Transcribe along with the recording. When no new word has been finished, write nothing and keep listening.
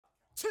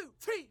2,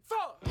 3, 4.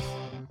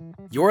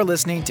 You're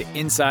listening to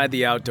Inside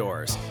the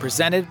Outdoors,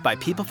 presented by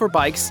People for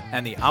Bikes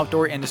and the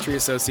Outdoor Industry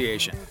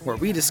Association, where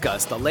we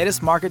discuss the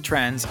latest market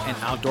trends in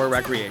outdoor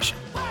recreation.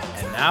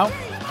 And now,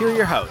 here are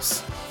your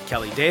hosts,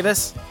 Kelly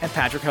Davis and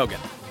Patrick Hogan.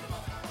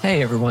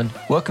 Hey everyone,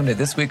 welcome to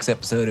this week's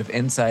episode of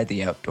Inside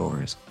the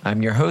Outdoors.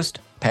 I'm your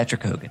host,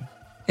 Patrick Hogan.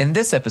 In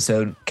this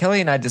episode,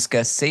 Kelly and I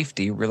discuss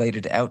safety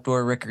related to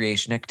outdoor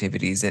recreation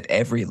activities at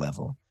every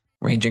level,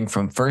 ranging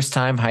from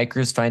first-time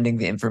hikers finding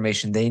the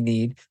information they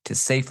need to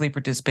safely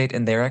participate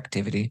in their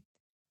activity,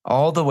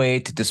 all the way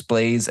to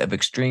displays of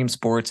extreme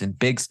sports and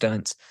big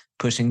stunts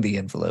pushing the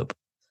envelope.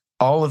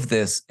 All of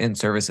this in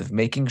service of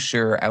making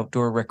sure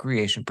outdoor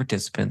recreation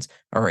participants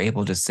are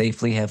able to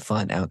safely have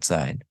fun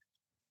outside.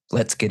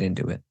 Let's get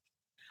into it.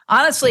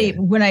 Honestly,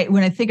 when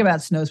I think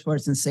about snow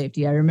sports and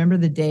safety, I remember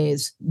the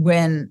days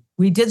when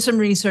we did some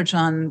research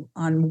on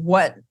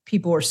what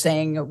people were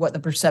saying, what the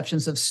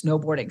perceptions of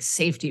snowboarding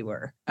safety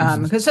were.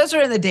 Because those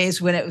are in the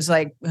days when it was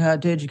like,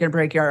 dude, you're gonna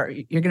break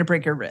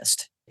your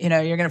wrist. You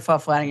know, you're gonna fall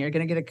flat and you're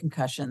gonna get a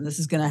concussion. This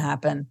is gonna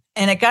happen.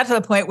 And it got to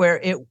the point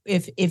where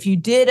if you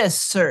did a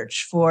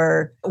search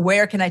for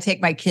where can I take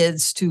my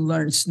kids to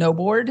learn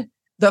snowboard,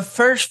 the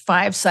first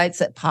 5 sites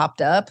that popped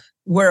up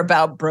were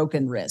about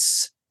broken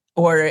wrists.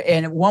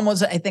 One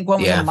was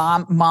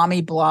a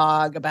mommy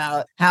blog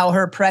about how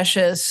her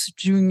precious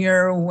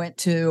junior went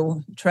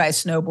to try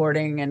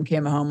snowboarding and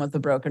came home with a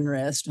broken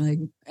wrist,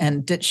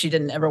 she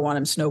didn't ever want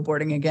him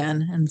snowboarding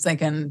again. And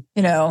thinking,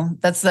 you know,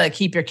 that's the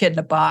keep your kid in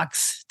a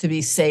box to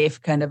be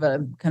safe kind of a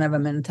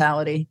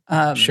mentality.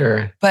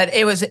 Sure, but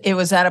it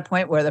was at a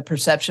point where the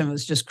perception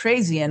was just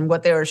crazy, and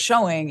what they were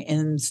showing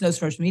in snow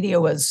sports media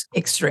was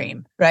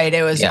extreme, right?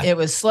 It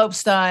was slope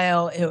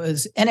style. It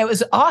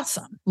was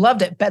awesome.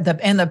 Loved it. But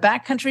the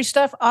backcountry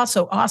stuff,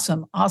 also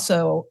awesome,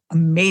 also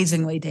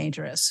amazingly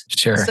dangerous.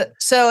 Sure.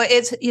 So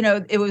it's, you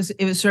know, it was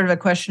sort of a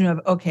question of,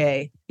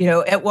 okay, you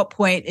know, at what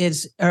point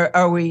has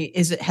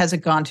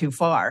it gone too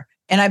far?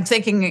 And I'm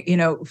thinking, you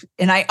know,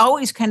 and I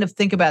always kind of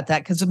think about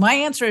that because my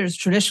answer has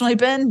traditionally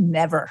been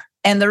never.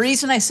 And the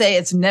reason I say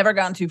it's never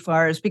gone too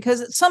far is because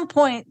at some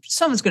point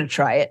someone's going to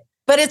try it.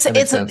 But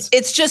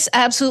it's just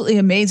absolutely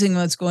amazing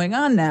what's going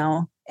on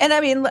now. And I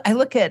mean,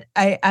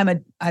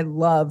 I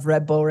love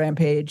Red Bull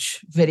Rampage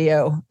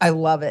video. I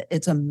love it.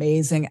 It's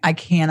amazing. I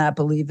cannot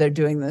believe they're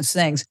doing those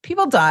things.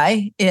 People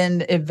die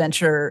in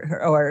adventure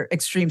or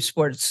extreme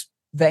sports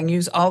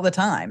venues all the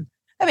time.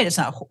 I mean,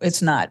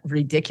 it's not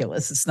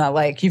ridiculous. It's not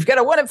like you've got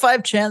a 1 in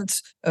 5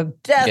 chance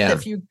of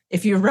death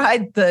if you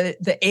ride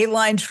the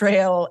A-line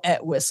trail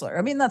at Whistler.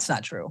 I mean, that's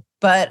not true.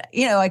 But,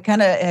 you know,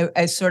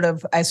 I sort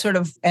of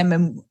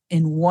am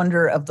in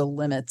wonder of the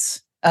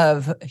limits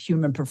of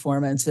human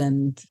performance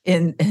and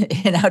in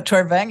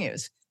outdoor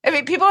venues. I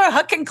mean, people are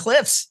hucking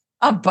cliffs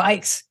on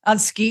bikes, on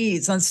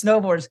skis, on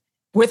snowboards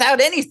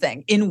without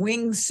anything, in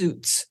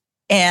wingsuits.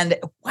 And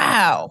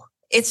wow,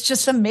 it's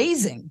just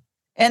amazing.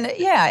 And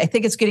yeah, I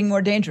think it's getting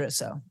more dangerous.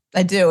 So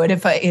I do. And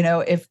if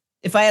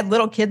I had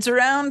little kids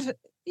around,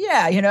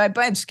 yeah, you know, I'd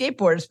buy them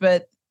skateboards,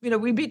 but you know,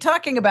 we'd be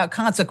talking about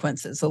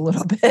consequences a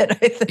little bit,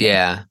 I think.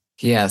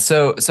 Yeah.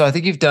 So I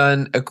think you've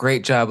done a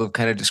great job of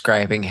kind of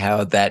describing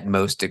how that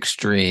most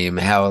extreme,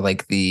 how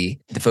like the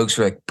folks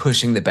who are like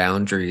pushing the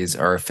boundaries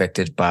are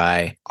affected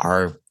by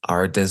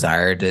our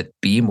desire to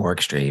be more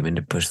extreme and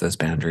to push those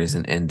boundaries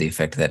and the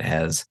effect that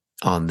has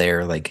on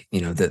their, like,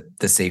 you know,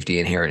 the safety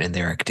inherent in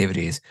their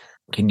activities.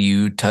 Can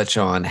you touch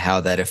on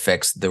how that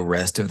affects the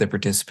rest of the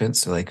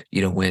participants? So like,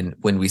 you know,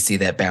 when we see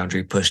that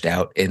boundary pushed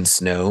out in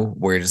snow,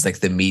 where does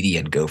like the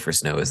median go for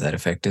snow? Is that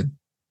affected?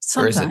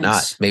 Sometimes. Or is it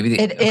not? Maybe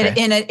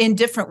in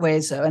different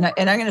ways though. And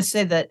I'm going to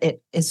say that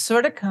it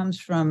sort of comes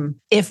from,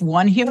 if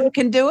one human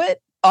can do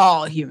it,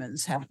 all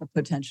humans have the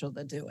potential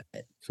to do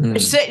it.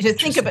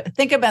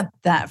 Think about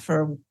that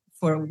for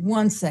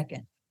 1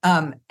 second.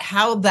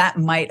 How that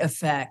might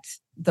affect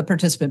the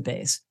participant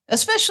base,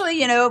 especially,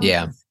 you know,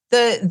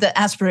 the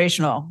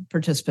aspirational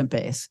participant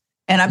base.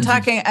 And I'm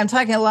talking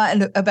a lot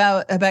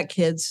about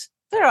kids.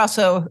 There are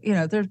also, you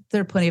know, there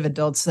are plenty of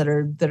adults that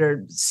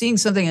are seeing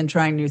something and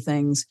trying new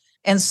things.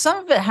 And some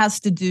of it has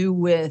to do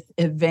with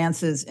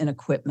advances in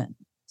equipment.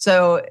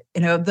 So, you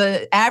know,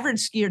 the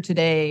average skier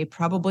today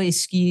probably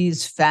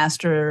skis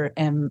faster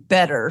and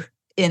better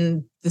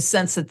in the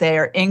sense that they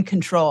are in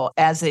control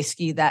as they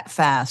ski that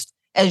fast,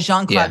 as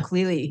Jean-Claude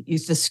Cleely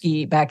used to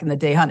ski back in the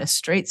day on his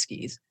straight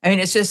skis. I mean,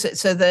 it's just,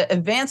 so the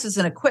advances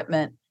in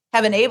equipment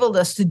have enabled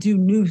us to do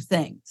new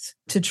things,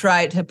 to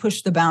try to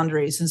push the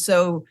boundaries. And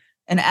so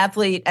an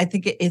athlete, I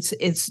think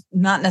it's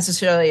not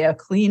necessarily a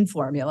clean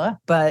formula,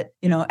 but,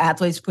 you know,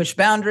 athletes push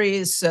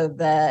boundaries so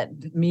that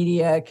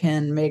media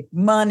can make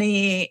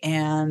money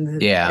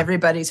and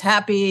everybody's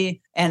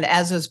happy. And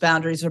as those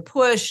boundaries are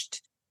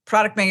pushed,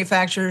 product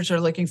manufacturers are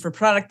looking for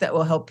product that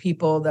will help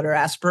people that are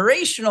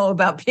aspirational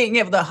about being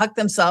able to huck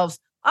themselves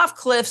off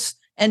cliffs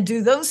and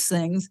do those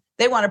things.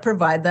 They want to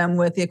provide them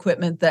with the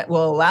equipment that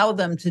will allow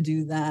them to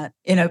do that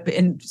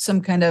in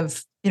some kind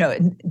of, you know,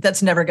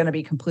 that's never going to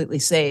be completely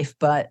safe,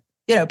 but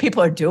you know,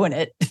 people are doing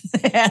it.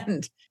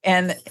 And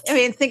And I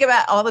mean, think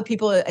about all the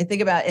people I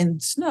think about in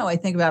snow. I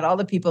think about all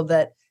the people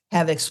that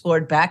have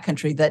explored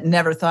backcountry that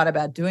never thought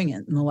about doing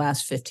it in the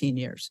last 15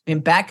 years. I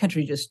mean,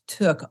 backcountry just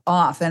took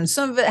off, and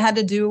some of it had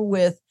to do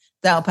with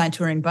the alpine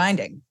touring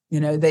binding. You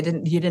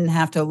didn't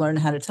have to learn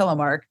how to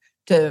telemark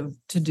to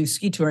do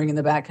ski touring in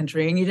the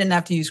backcountry, and you didn't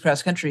have to use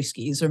cross country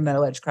skis or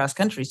metal edge cross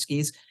country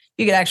skis.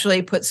 You could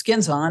actually put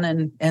skins on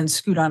and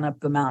scoot on up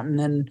the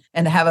mountain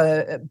and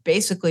have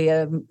basically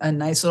a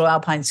nice little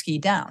alpine ski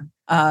down.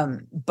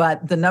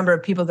 But the number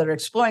of people that are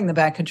exploring the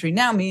backcountry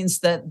now means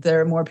that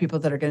there are more people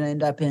that are going to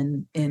end up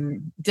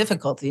in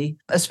difficulty,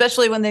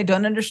 especially when they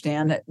don't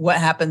understand what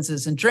happens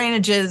is in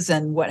drainages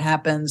and what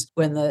happens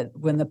when the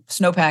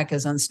snowpack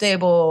is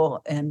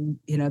unstable. And,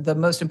 the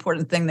most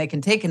important thing they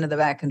can take into the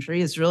backcountry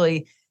is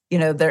really,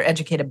 their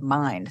educated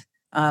mind.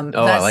 I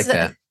like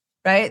that.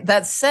 Right.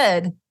 That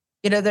said,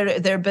 there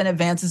have been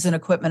advances in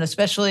equipment,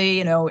 especially,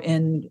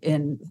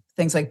 in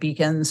things like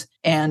beacons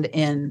and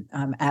in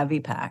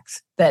AV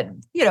packs that,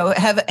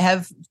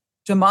 have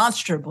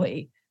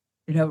demonstrably,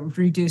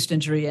 reduced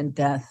injury and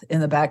death in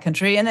the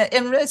backcountry. And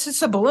it's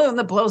just a balloon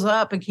that blows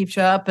up and keeps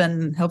you up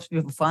and helps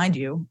people find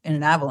you in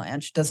an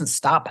avalanche. Doesn't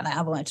stop an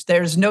avalanche.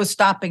 There's no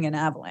stopping an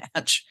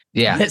avalanche.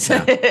 Yeah. No.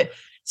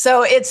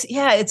 So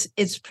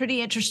it's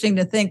pretty interesting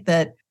to think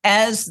that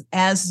as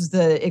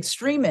the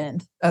extreme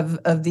end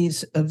of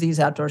these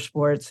outdoor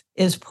sports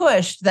is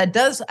pushed,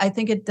 I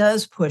think it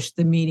does push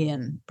the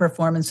median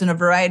performance in a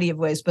variety of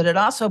ways, but it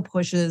also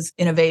pushes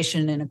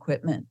innovation in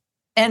equipment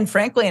and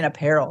frankly in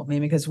apparel. I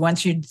mean, because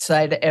once you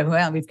decide,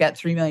 well, we've got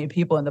 3 million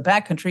people in the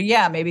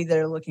backcountry, maybe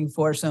they're looking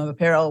for some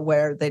apparel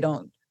where they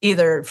don't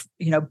either,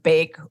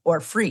 bake or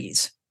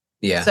freeze.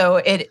 Yeah. So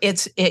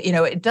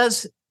it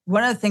does.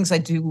 One of the things I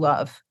do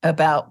love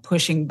about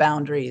pushing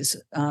boundaries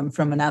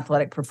from an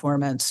athletic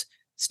performance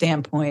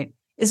standpoint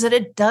is that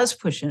it does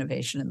push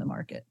innovation in the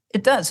market.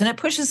 It does. And it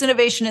pushes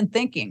innovation in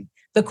thinking.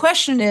 The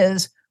question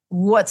is,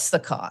 what's the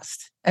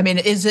cost? I mean,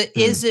 is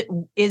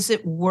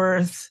it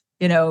worth,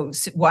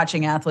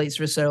 watching athletes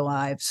risk their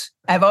lives?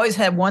 I've always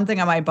had one thing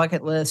on my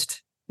bucket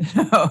list,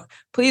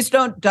 please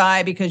don't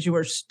die because you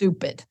were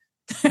stupid.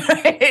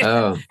 Right?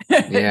 Oh,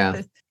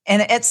 yeah.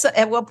 And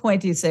at what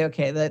point do you say,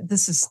 okay,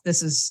 this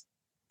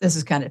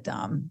is kind of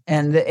dumb,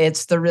 and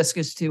the risk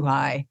is too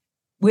high.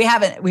 We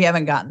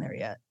haven't gotten there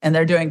yet, and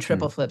they're doing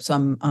triple flips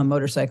on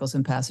motorcycles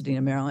in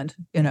Pasadena, Maryland.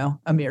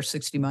 A mere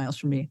 60 miles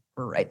from me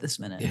right this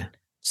minute. Yeah.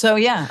 So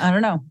I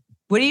don't know.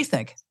 What do you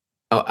think?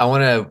 I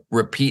want to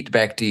repeat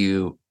back to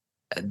you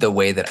the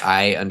way that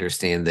I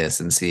understand this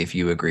and see if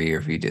you agree or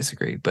if you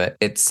disagree. But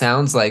it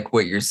sounds like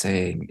what you're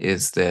saying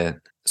is that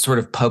sort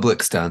of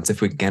public stunts,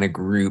 if we can kind of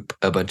group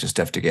a bunch of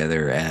stuff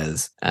together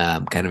as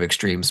kind of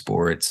extreme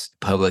sports,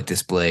 public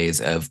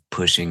displays of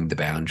pushing the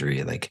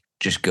boundary, like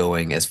just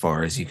going as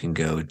far as you can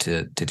go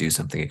to do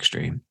something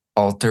extreme,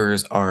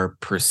 alters our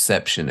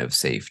perception of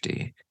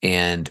safety.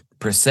 And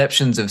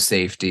perceptions of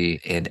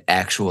safety and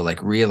actual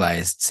like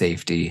realized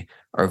safety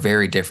are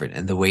very different.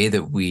 And the way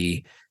that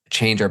we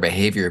change our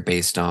behavior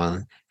based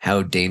on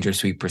how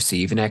dangerous we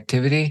perceive an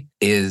activity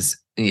is,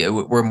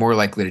 we're more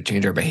likely to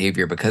change our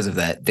behavior because of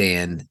that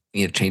than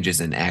changes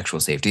in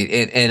actual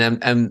safety. And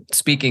I'm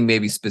speaking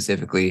maybe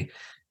specifically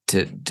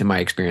to my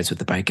experience with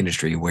the bike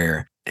industry,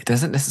 where it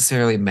doesn't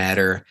necessarily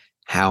matter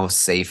how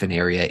safe an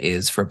area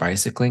is for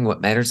bicycling.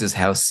 What matters is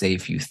how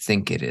safe you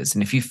think it is.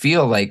 And if you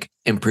feel like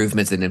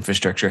improvements in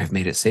infrastructure have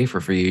made it safer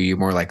for you, you're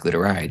more likely to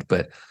ride.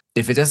 But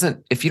if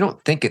you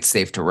don't think it's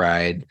safe to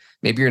ride,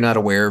 maybe you're not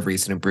aware of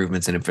recent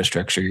improvements in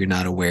infrastructure, you're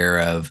not aware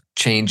of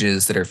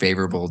changes that are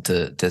favorable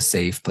to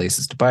safe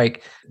places to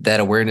bike, that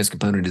awareness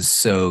component is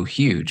so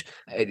huge.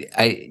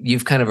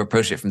 You've kind of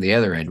approached it from the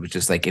other end, which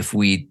is like, if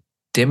we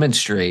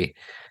demonstrate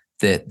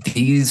that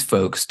these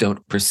folks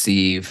don't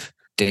perceive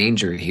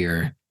danger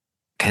here,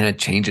 kind of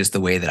changes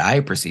the way that I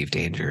perceive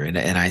danger. And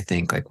I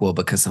think like, well,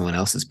 because someone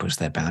else has pushed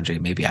that boundary,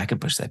 maybe I can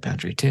push that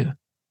boundary too.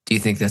 Do you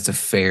think that's a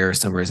fair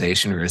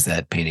summarization, or is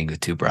that painting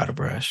with too broad a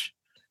brush?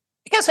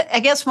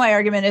 I guess my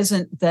argument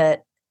isn't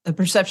that the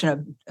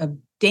perception of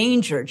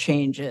danger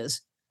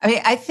changes. I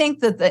mean, I think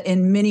that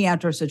in many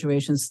outdoor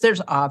situations, there's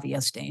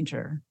obvious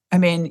danger. I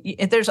mean,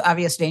 if there's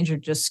obvious danger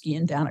just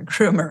skiing down a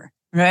groomer,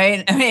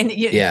 right? I mean,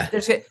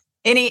 there's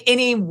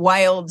any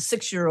wild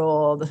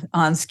 6-year-old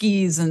on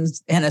skis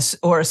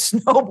or a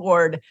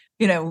snowboard,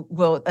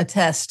 will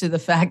attest to the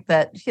fact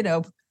that,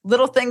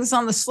 little things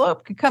on the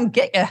slope could come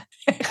get you.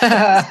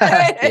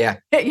 Yeah.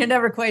 You're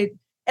never quite.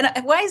 And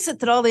why is it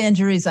that all the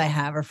injuries I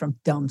have are from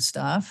dumb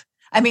stuff?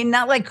 I mean,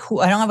 not like cool.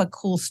 I don't have a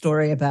cool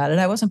story about it.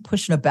 I wasn't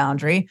pushing a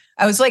boundary.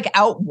 I was like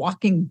out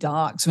walking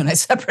dogs when I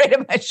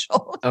separated my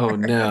shoulder. Oh,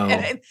 no.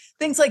 And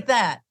things like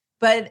that.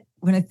 But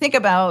when I think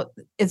about,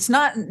 it's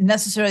not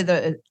necessarily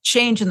the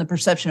change in the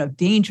perception of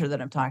danger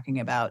that I'm talking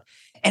about.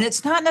 And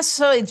it's not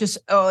necessarily just,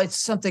 it's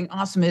something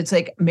awesome. It's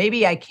like,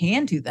 maybe I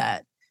can do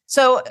that.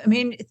 So, I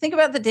mean, think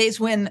about the days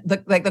when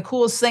the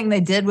coolest thing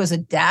they did was a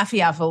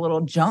daffy off a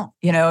little jump,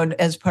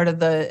 as part of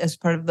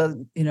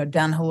the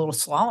downhill little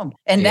slalom.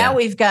 And now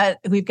we've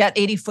got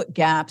 80-foot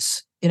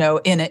gaps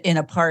in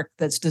a park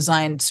that's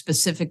designed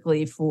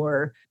specifically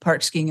for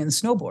park skiing and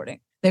snowboarding.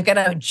 They've got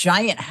a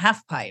giant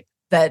half pipe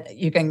that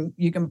you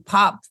can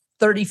pop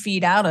 30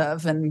 feet out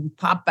of and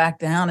pop back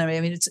down. I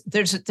mean,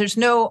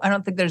 I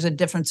don't think there's a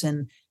difference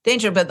in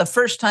danger, but the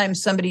first time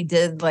somebody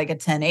did like a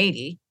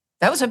 1080,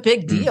 that was a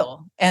big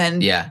deal.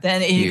 And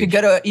then you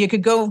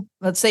could go,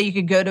 let's say you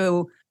could go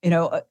to,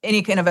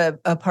 any kind of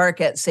a park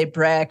at, say,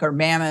 Breck or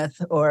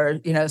Mammoth or,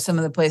 some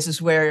of the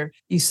places where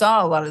you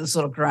saw a lot of those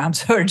little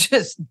grounds who are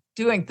just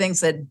doing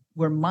things that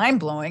were mind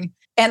blowing.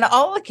 And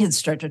all the kids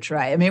start to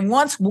try. I mean,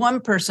 once one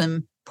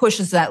person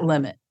pushes that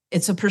limit,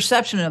 it's a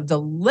perception of the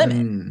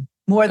limit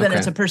more than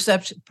it's a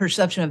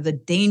perception of the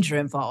danger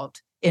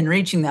involved in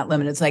reaching that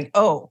limit. It's like,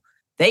 oh,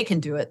 they can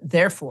do it,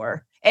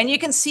 therefore. And you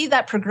can see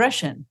that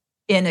progression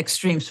in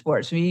extreme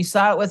sports. I mean, you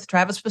saw it with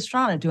Travis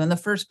Pastrana doing the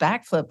first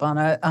backflip on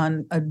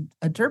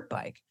a dirt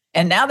bike.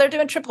 And now they're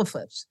doing triple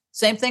flips.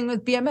 Same thing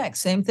with BMX,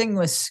 same thing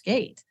with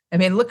skate. I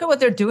mean, look at what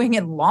they're doing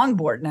in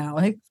longboard now.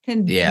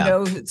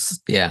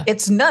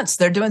 It's nuts.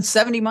 They're doing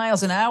 70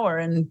 miles an hour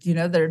and,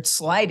 they're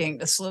sliding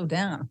to slow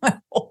down.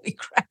 Holy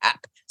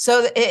crap.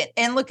 So,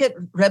 and look at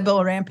Red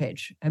Bull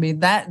Rampage. I mean,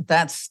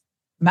 that's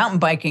mountain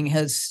biking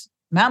is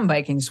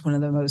one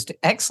of the most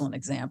excellent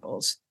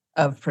examples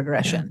of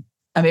progression. Yeah.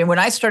 I mean, when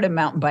I started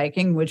mountain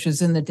biking, which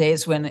was in the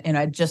days when,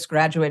 I just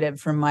graduated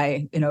from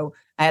my,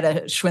 I had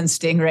a Schwinn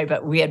Stingray,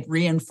 but we had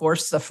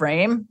reinforced the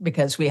frame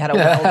because we had a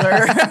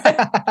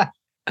welder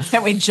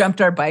and we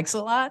jumped our bikes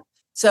a lot.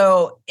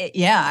 So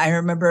I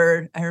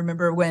remember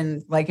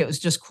when it was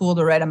just cool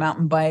to ride a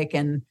mountain bike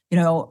and,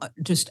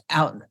 just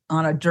out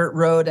on a dirt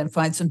road and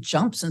find some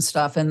jumps and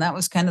stuff. And that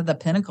was kind of the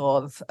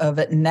pinnacle of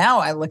it. Now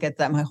I look at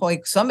that, I'm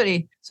like,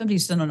 somebody's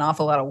done an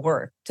awful lot of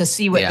work to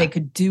see what they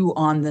could do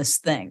on this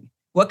thing.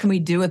 What can we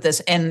do with this?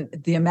 And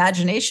the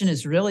imagination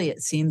is really,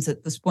 it seems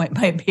at this point,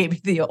 might be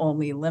the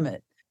only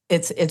limit.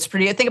 It's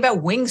pretty, I think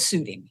about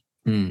wingsuiting.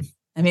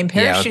 I mean,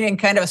 parachuting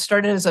kind of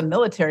started as a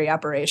military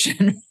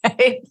operation,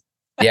 right?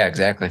 Yeah,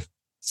 exactly.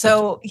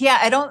 So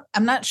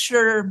I'm not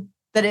sure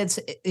that it's,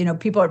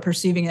 people are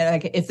perceiving it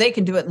like if they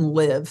can do it and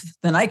live,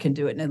 then I can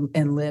do it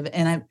and live.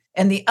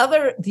 And the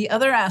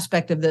other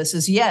aspect of this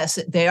is, yes,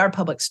 they are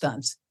public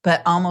stunts,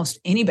 but almost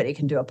anybody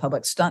can do a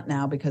public stunt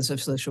now because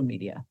of social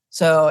media.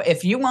 So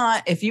if you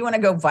want to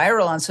go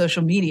viral on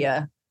social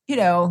media,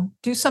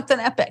 do something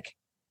epic.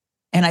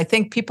 And I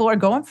think people are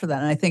going for that.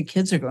 And I think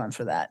kids are going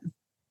for that.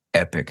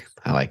 Epic.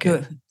 I like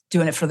it.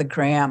 Doing it for the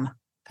gram.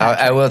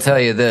 I will tell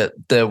you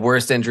the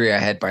worst injury I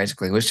had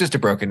bicycling was just a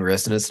broken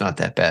wrist, and it's not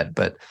that bad,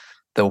 but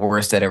the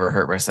worst I'd ever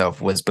hurt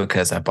myself was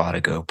because I bought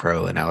a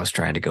GoPro and I was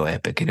trying to go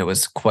epic. And it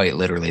was quite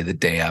literally the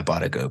day I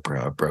bought a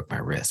GoPro, I broke my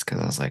wrist because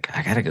I was like,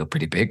 I got to go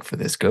pretty big for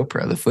this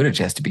GoPro. The footage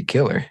has to be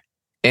killer.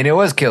 And it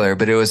was killer,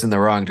 but it was in the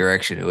wrong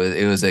direction.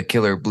 It was a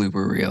killer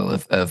blooper reel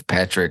of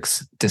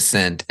Patrick's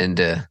descent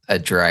into a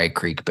dry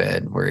creek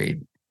bed where he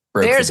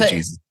broke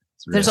Jesus'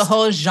 There's a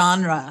whole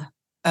genre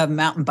of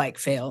mountain bike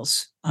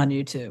fails on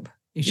YouTube.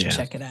 You should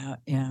check it out.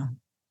 Yeah.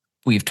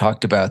 We've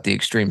talked about the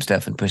extreme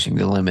stuff and pushing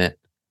the limit.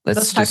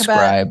 Let's talk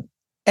describe about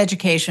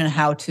education.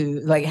 How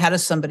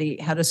does somebody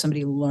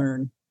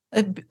learn?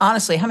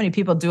 Honestly, how many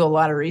people do a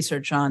lot of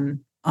research on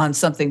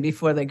something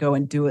before they go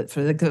and do it?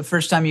 For the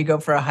first time you go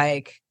for a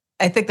hike,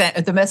 I think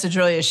that the message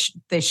really is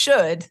they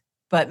should,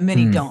 but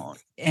many don't.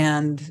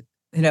 And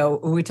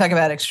we talk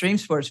about extreme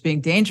sports being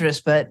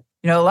dangerous, but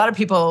a lot of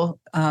people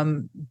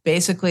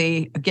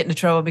basically get into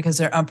trouble because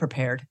they're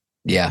unprepared.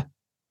 Yeah.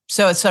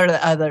 So it's sort of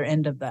the other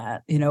end of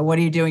that. What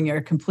are you doing? You're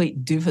a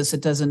complete doofus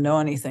that doesn't know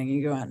anything.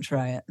 You go out and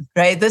try it,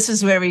 right? This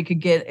is where we could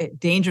get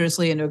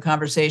dangerously into a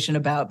conversation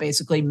about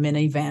basically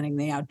minivanning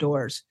the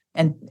outdoors,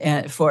 and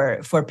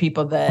for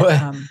people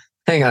that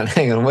hang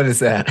on, what is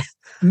that?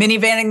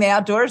 Minivanning the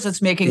outdoors.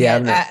 It's making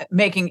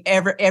making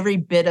every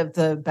bit of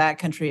the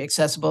backcountry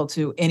accessible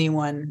to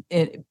anyone,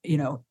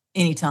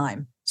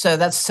 anytime. So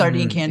that's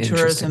sardine can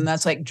tourism.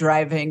 That's like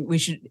driving.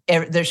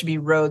 There should be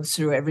roads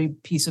through every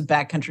piece of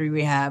backcountry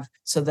we have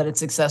so that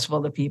it's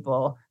accessible to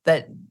people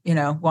that,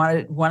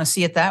 want to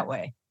see it that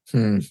way.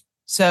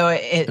 So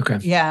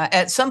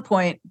at some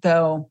point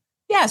though,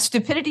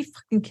 stupidity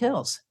fucking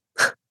kills.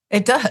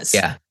 It does.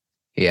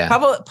 Yeah.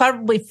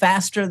 Probably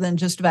faster than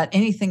just about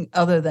anything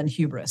other than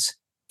hubris.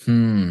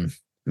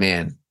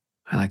 Man,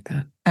 I like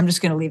that. I'm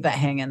just going to leave that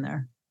hanging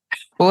there.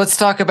 Well, let's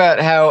talk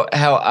about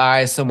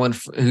how someone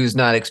who's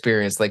not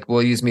experienced, like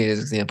we'll use me as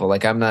an example,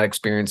 like I'm not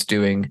experienced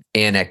doing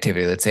an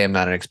activity. Let's say I'm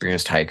not an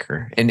experienced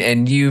hiker.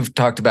 And you've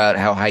talked about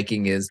how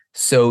hiking is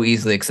so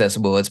easily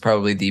accessible. It's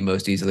probably the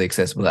most easily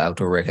accessible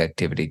outdoor rec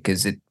activity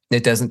because it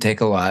doesn't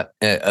take a lot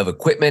of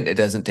equipment. It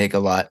doesn't take a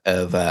lot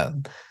of,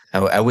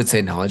 I would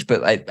say knowledge,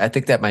 but I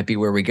think that might be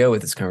where we go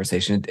with this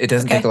conversation. It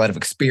doesn't take a lot of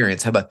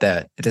experience. How about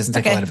that? It doesn't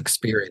take a lot of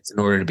experience in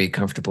order to be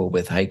comfortable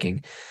with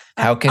hiking.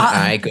 How can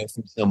I go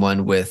from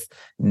someone with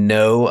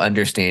no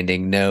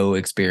understanding, no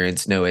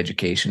experience, no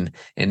education,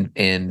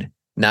 and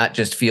not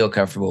just feel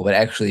comfortable, but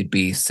actually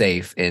be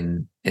safe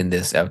in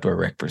this outdoor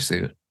rec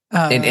pursuit?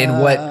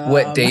 And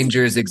what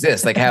dangers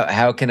exist? Like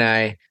how can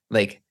I,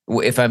 like,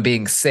 if I'm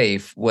being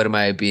safe, what am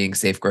I being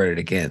safeguarded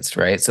against,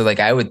 right? So like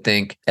I would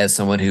think as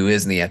someone who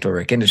is in the outdoor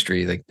rec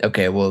industry, like,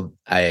 okay, well,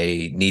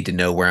 I need to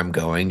know where I'm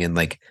going and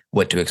like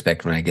what to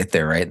expect when I get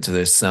there, right? And so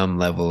there's some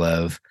level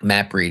of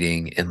map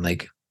reading and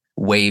like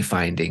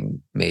wayfinding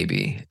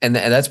maybe. And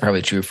that's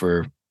probably true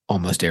for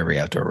almost every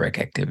outdoor rec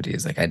activity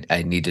is like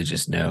I need to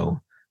just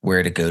know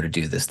where to go to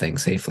do this thing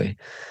safely.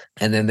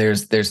 And then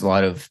there's a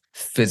lot of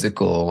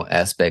physical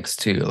aspects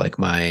too, like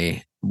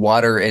my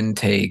water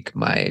intake,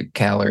 my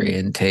calorie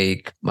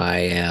intake,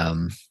 my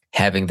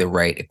having the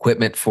right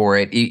equipment for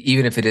it,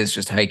 even if it is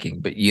just hiking,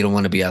 but you don't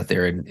want to be out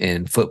there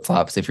in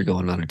flip-flops if you're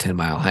going on a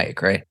 10-mile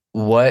hike, right?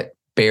 What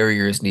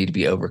barriers need to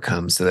be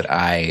overcome so that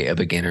I, a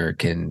beginner,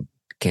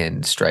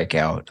 can strike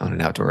out on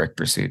an outdoor rec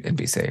pursuit and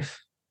be safe?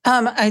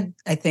 I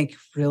think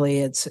really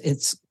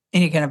it's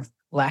any kind of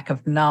lack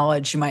of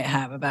knowledge you might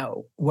have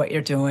about what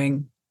you're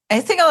doing. I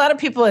think a lot of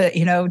people,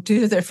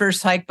 do their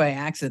first hike by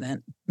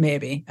accident,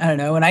 maybe. I don't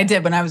know. And I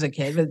did when I was a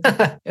kid,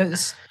 but it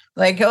was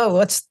like, oh,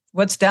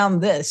 what's down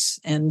this?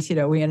 And,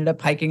 we ended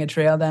up hiking a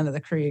trail down to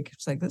the creek.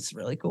 It's like, this is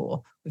really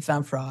cool. We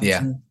found frogs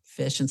and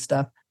fish and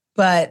stuff.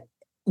 But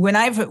when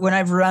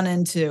I've run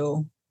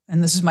into,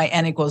 and this is my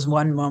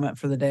N=1 moment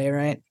for the day,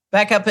 right?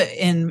 Back up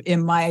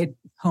in my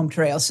home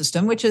trail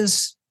system, which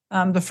is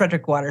the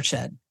Frederick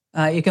Watershed.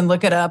 You can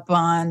look it up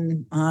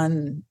on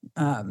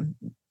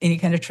any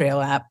kind of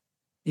trail app.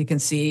 You can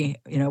see,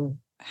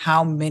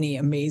 how many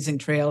amazing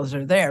trails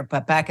are there.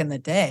 But back in the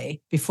day,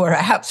 before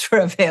apps were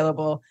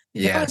available,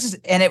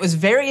 it was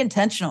very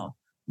intentional.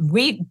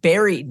 We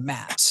buried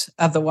maps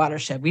of the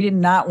watershed. We did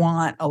not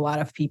want a lot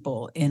of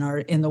people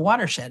in the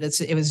watershed.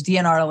 It was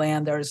DNR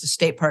land. There was a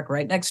state park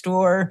right next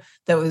door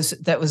that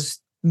was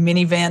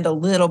minivanned a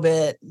little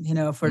bit,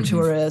 for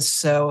tourists.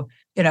 So,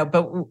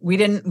 but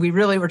we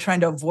really were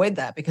trying to avoid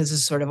that because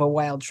it's sort of a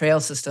wild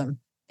trail system.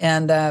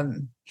 And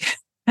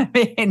I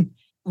mean,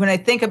 when I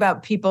think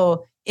about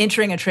people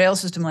entering a trail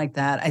system like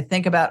that, I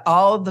think about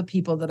all of the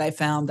people that I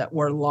found that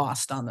were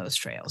lost on those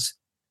trails.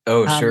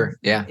 Oh, sure.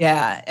 Yeah.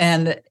 Yeah.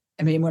 And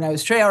I mean, when I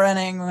was trail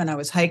running, when I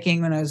was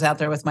hiking, when I was out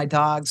there with my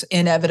dogs,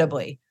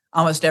 inevitably,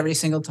 almost every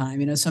single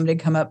time, somebody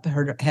come up,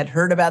 had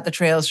heard about the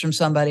trails from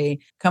somebody,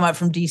 come up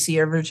from DC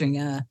or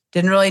Virginia,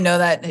 didn't really know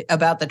that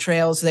about the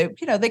trails. They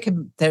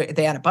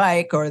had a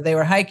bike or they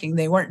were hiking,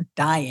 they weren't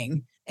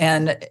dying.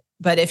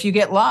 But if you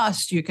get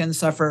lost, you can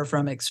suffer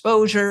from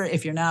exposure.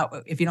 If you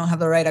don't have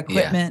the right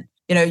equipment,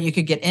 you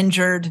could get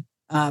injured.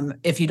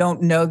 If you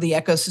don't know the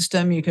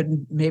ecosystem, you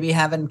could maybe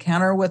have an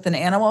encounter with an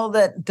animal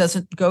that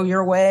doesn't go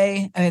your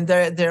way. I mean,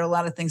 there are a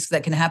lot of things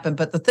that can happen.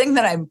 But the thing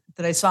that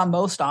I saw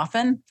most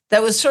often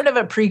that was sort of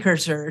a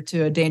precursor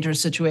to a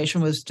dangerous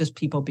situation was just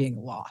people being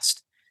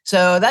lost.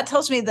 So that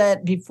tells me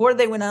that before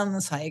they went on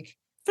this hike,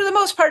 for the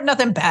most part,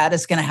 nothing bad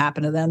is going to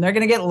happen to them. They're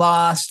going to get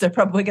lost. They're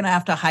probably going to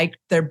have to hike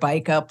their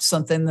bike up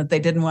something that they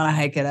didn't want to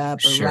hike it up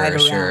or ride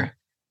around. Sure.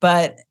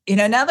 But,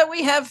 now that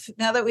we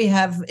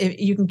have,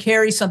 you can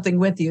carry something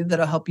with you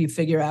that'll help you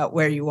figure out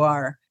where you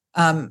are.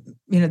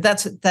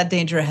 That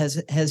danger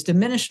has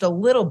diminished a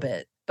little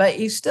bit, but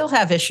you still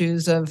have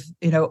issues of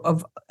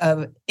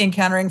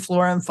encountering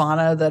flora and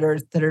fauna that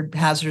are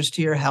hazardous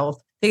to your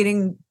health,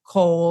 getting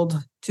cold,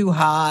 too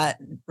hot,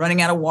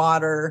 running out of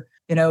water,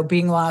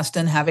 being lost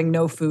and having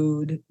no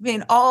food. I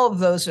mean, all of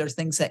those are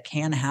things that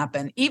can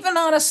happen, even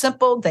on a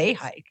simple day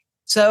hike.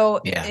 So,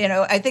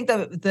 I think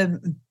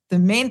the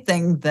main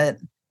thing that,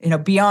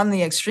 beyond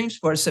the extreme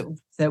sports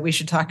that we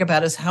should talk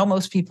about is how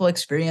most people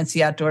experience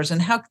the outdoors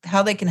and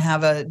how they can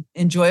have an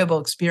enjoyable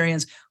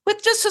experience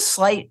with just a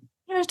slight,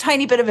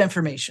 tiny bit of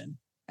information.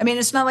 I mean,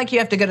 it's not like you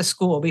have to go to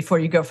school before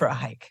you go for a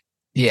hike.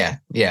 Yeah,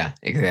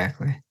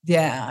 exactly.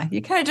 Yeah,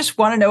 you kind of just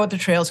want to know what the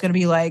trail is going to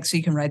be like so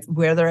you can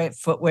wear the right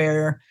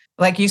footwear.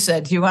 Like you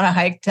said, do you want to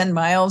hike 10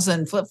 miles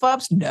in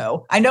flip-flops?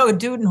 No. I know a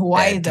dude in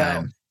Hawaii,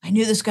 though. I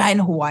knew this guy in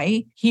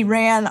Hawaii. He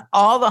ran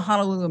all the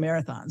Honolulu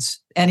marathons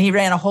and he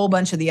ran a whole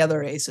bunch of the other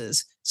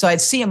races. So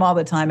I'd see him all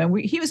the time. And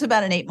he was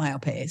about an 8-mile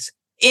pace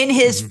in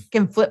his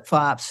fucking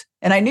flip-flops.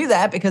 And I knew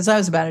that because I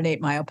was about an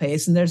 8-mile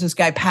pace. And there's this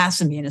guy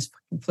passing me in his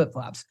fucking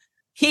flip-flops.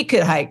 He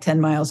could hike 10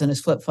 miles in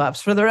his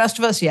flip-flops. For the rest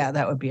of us,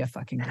 that would be a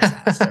fucking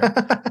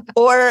disaster.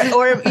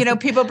 or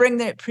people bring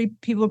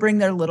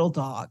their little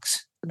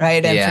dogs.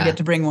 Right. And forget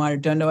to bring water.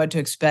 Don't know what to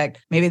expect.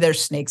 Maybe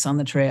there's snakes on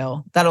the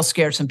trail. That'll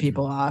scare some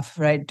people off.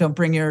 Right. Don't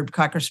bring your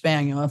Cocker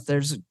Spaniel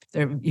if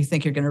you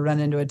think you're going to run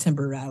into a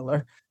timber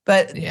rattler.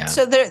 But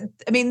so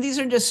these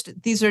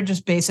are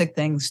just basic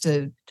things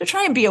to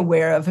try and be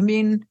aware of. I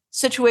mean,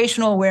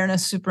 situational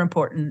awareness, super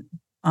important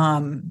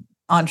on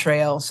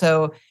trail.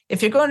 So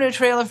if you're going to a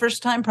trail the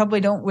first time, probably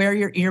don't wear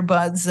your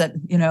earbuds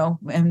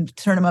and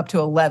turn them up to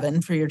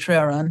 11 for your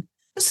trail run.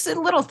 Just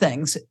little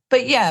things.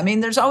 But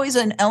there's always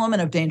an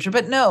element of danger.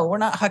 But no, we're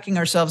not hucking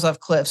ourselves off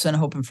cliffs and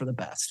hoping for the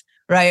best,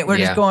 right? We're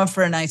just going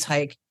for a nice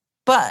hike.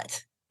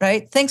 But,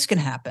 right, things can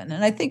happen.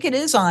 And I think it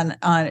is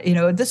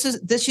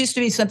this used to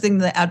be something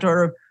that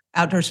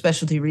outdoor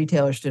specialty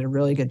retailers did a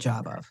really good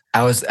job of.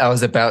 I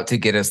was about to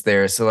get us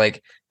there. So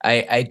like,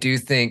 I do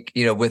think,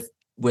 with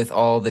with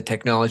all the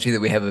technology that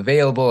we have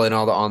available and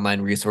all the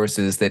online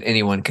resources that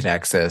anyone can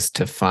access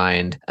to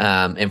find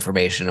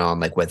information on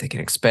like what they can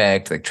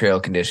expect, like trail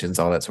conditions,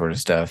 all that sort of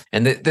stuff.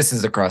 And this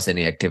is across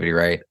any activity,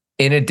 right?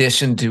 In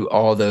addition to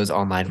all those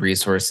online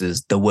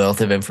resources, the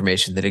wealth of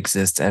information that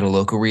exists at a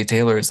local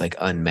retailer is like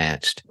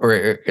unmatched, or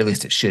at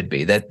least it should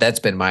be. That's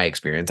been my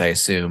experience. I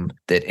assume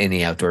that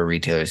any outdoor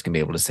retailers can be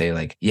able to say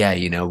like, yeah,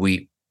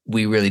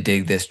 we really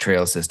dig this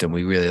trail system.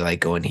 We really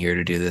like going here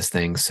to do this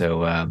thing.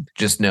 So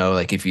just know,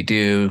 like, if you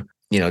do,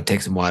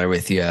 take some water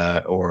with you,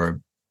 or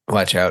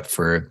watch out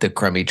for the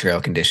crummy trail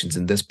conditions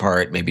in this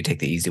part. Maybe take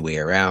the easy way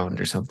around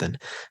or something.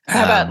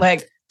 How about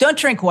like, don't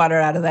drink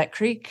water out of that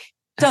creek.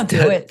 Don't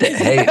do it.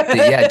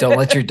 Hey, don't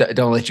let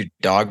your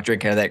dog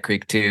drink out of that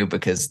creek too,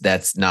 because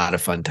that's not a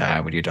fun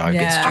time when your dog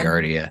gets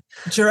Giardia.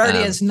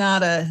 Giardia is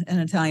not an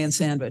Italian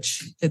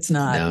sandwich. It's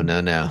not.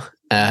 No.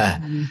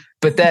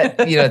 But that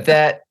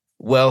that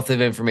wealth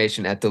of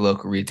information at the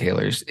local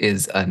retailers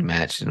is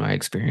unmatched in my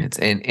experience,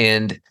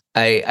 and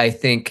I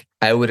think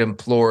I would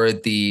implore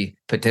the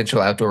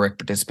potential outdoor rec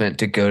participant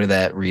to go to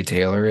that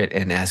retailer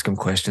and ask them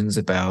questions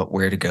about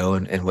where to go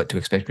and what to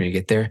expect when you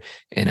get there.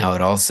 And I would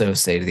also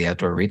say to the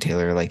outdoor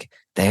retailer, like,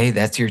 hey,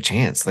 that's your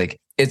chance.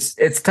 Like,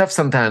 it's tough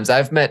sometimes.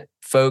 I've met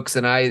folks,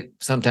 and I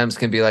sometimes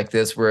can be like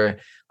this, where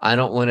I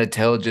don't want to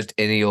tell just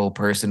any old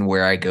person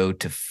where I go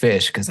to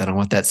fish because I don't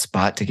want that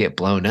spot to get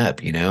blown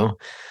up,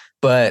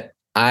 But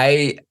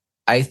I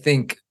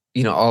think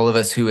all of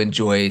us who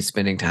enjoy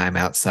spending time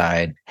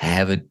outside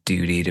have a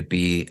duty to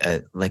be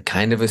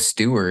kind of a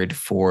steward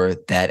for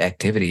that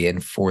activity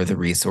and for the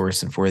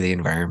resource and for the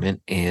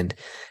environment, and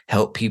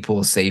help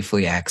people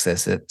safely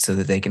access it so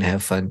that they can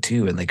have fun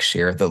too, and like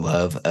share the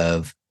love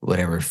of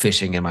whatever,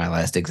 fishing in my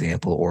last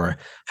example, or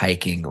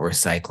hiking or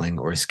cycling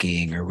or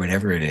skiing or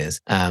whatever it is.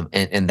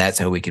 And that's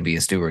how we can be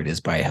a steward, is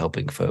by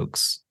helping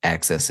folks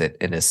access it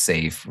in a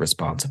safe,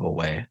 responsible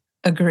way.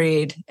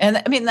 Agreed. And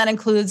I mean, that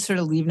includes sort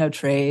of leave no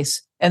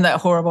trace, and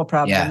that horrible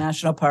problem in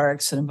national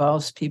parks that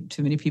involves too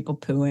many people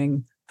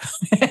pooing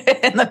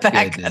in the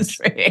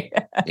backcountry.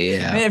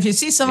 Yeah. I mean, if you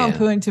see someone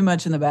pooing too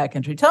much in the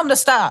backcountry, tell them to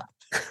stop.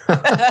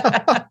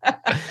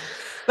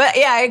 But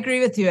yeah, I agree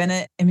with you.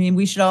 And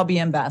we should all be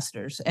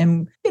ambassadors.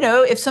 And,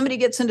 if somebody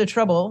gets into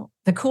trouble,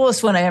 the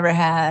coolest one I ever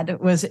had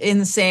was in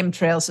the same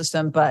trail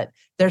system, but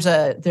there's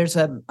a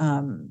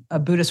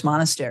Buddhist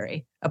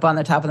monastery up on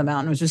the top of the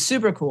mountain, which is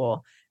super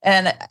cool.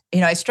 And,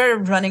 I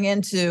started running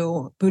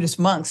into Buddhist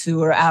monks who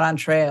were out on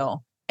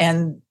trail,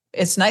 and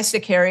it's nice to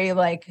carry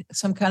like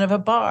some kind of a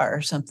bar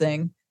or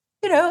something.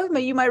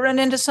 You might run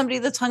into somebody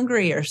that's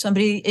hungry, or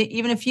somebody,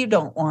 even if you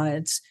don't want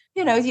it,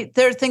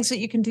 there are things that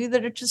you can do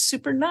that are just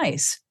super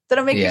nice,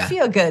 that'll make you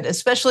feel good,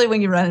 especially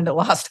when you run into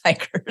lost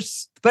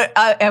hikers. But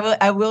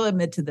I will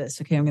admit to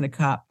this. Okay, I'm going to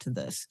cop to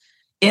this.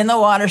 In the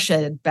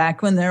watershed,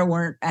 back when there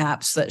weren't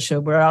apps that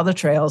showed where all the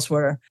trails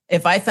were,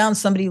 if I found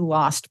somebody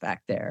lost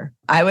back there,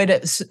 I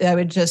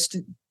would just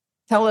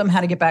tell them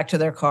how to get back to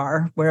their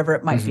car, wherever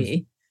it might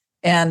be,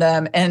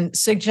 and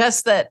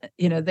suggest that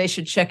they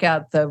should check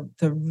out the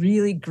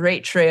really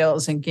great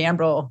trails in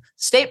Gambrel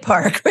State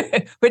Park,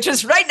 which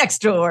is right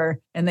next door,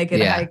 and they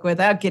could hike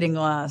without getting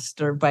lost,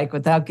 or bike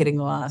without getting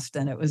lost.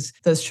 And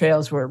those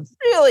trails were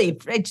really,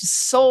 I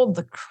just sold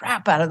the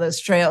crap out of those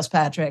trails,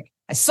 Patrick.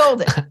 I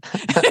sold it.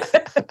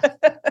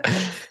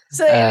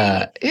 So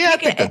I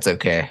think that's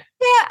okay.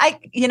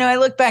 Yeah, I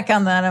look back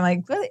on that. I'm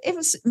like, well, it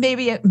was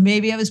maybe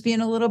I was being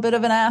a little bit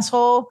of an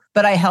asshole,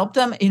 but I helped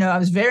them. I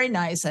was very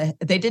nice.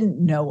 They didn't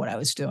know what I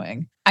was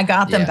doing. I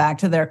got them back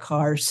to their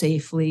car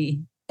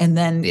safely, and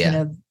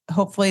then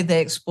hopefully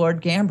they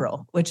explored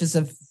Gambrel, which is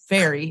a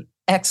very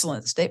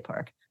excellent state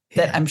park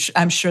that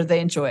I'm sure they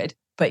enjoyed.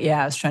 But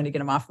I was trying to get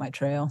them off my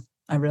trail.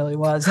 I really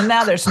was. And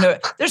now there's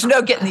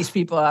no getting these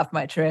people off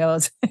my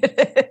trails.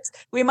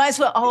 We might as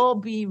well all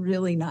be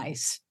really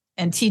nice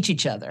and teach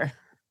each other.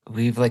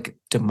 We've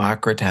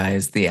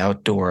democratized the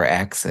outdoor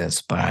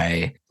access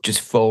by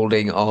just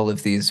folding all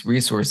of these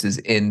resources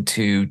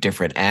into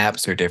different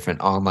apps or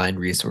different online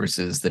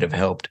resources that have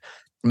helped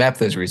map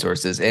those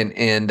resources.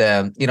 And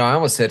I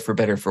almost said for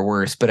better, for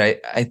worse, but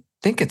I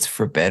think it's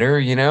for better.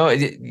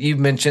 You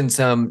mentioned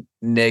some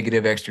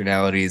negative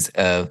externalities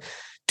of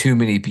too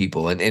many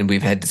people, and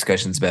we've had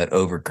discussions about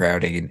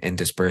overcrowding and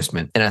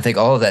disbursement. And I think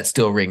all of that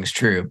still rings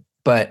true,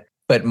 but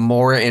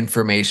more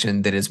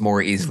information that is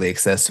more easily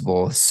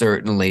accessible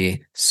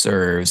certainly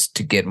serves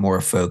to get more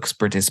folks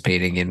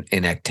participating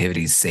in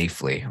activities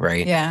safely,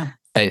 right? Yeah.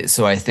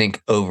 So I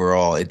think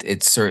overall,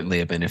 it's certainly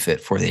a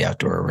benefit for the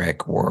outdoor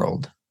rec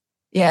world.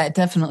 Yeah, it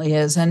definitely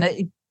is. And,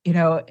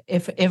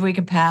 if we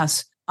could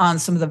pass on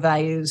some of the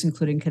values,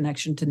 including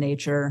connection to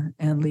nature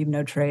and leave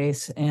no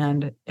trace,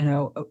 and,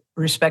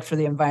 respect for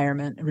the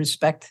environment,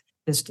 respect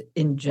just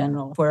in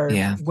general for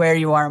where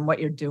you are and what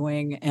you're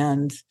doing.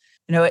 And,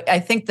 I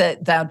think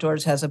that the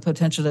outdoors has a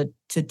potential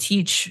to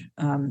teach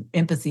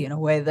empathy in a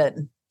way that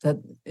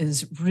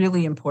is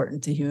really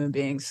important to human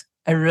beings.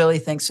 I really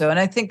think so. And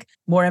I think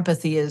more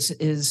empathy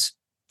is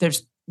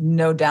there's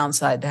no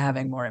downside to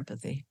having more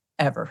empathy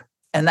ever.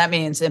 And that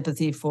means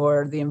empathy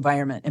for the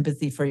environment,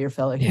 empathy for your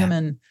fellow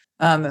human.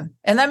 And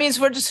that means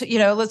we're just,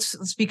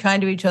 let's be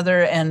kind to each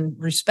other and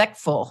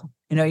respectful.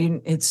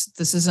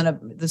 This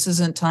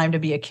isn't time to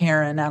be a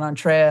Karen out on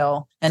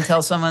trail and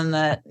tell someone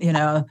that,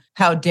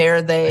 how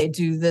dare they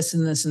do this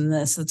and this and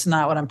this. That's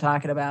not what I'm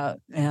talking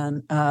about.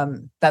 And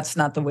that's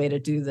not the way to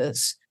do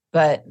this.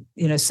 But,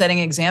 setting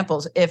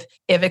examples, if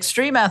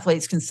extreme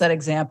athletes can set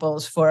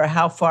examples for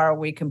how far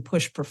we can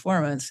push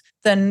performance,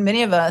 then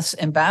many of us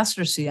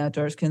ambassadors to the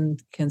outdoors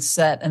can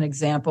set an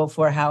example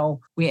for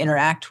how we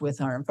interact with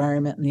our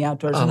environment and the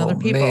outdoors and other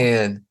people. Oh,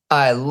 man.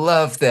 I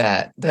love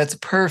that. That's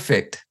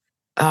perfect.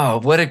 Oh,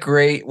 what a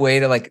great way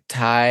to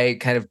tie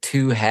kind of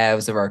two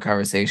halves of our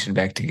conversation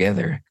back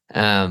together.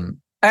 All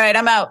right,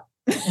 I'm out.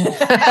 I'm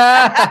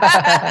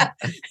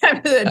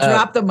going to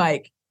drop the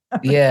mic.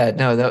 Yeah,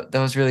 no, that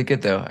was really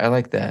good though. I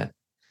like that.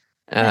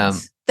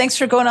 Thanks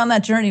for going on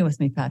that journey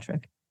with me,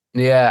 Patrick.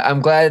 Yeah, I'm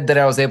glad that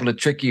I was able to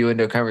trick you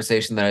into a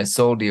conversation that I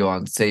sold you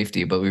on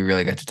safety, but we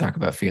really got to talk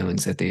about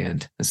feelings at the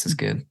end. This is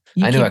good.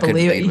 I knew I couldn't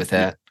lead with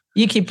that.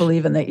 You keep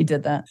believing that you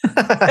did that.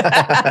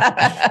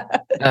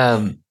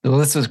 Well,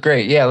 this was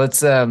great. Yeah,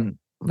 let's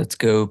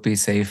go be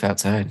safe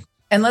outside.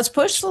 And let's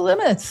push the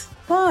limits.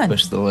 Come on.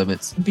 Push the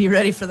limits. Be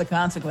ready for the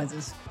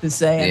consequences. Just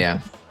saying.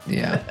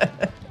 Yeah.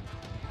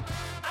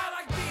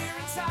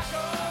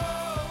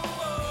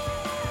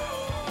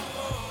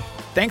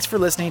 Thanks for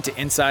listening to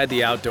Inside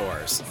the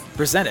Outdoors,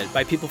 presented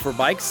by People for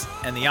Bikes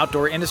and the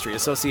Outdoor Industry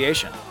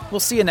Association.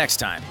 We'll see you next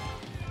time.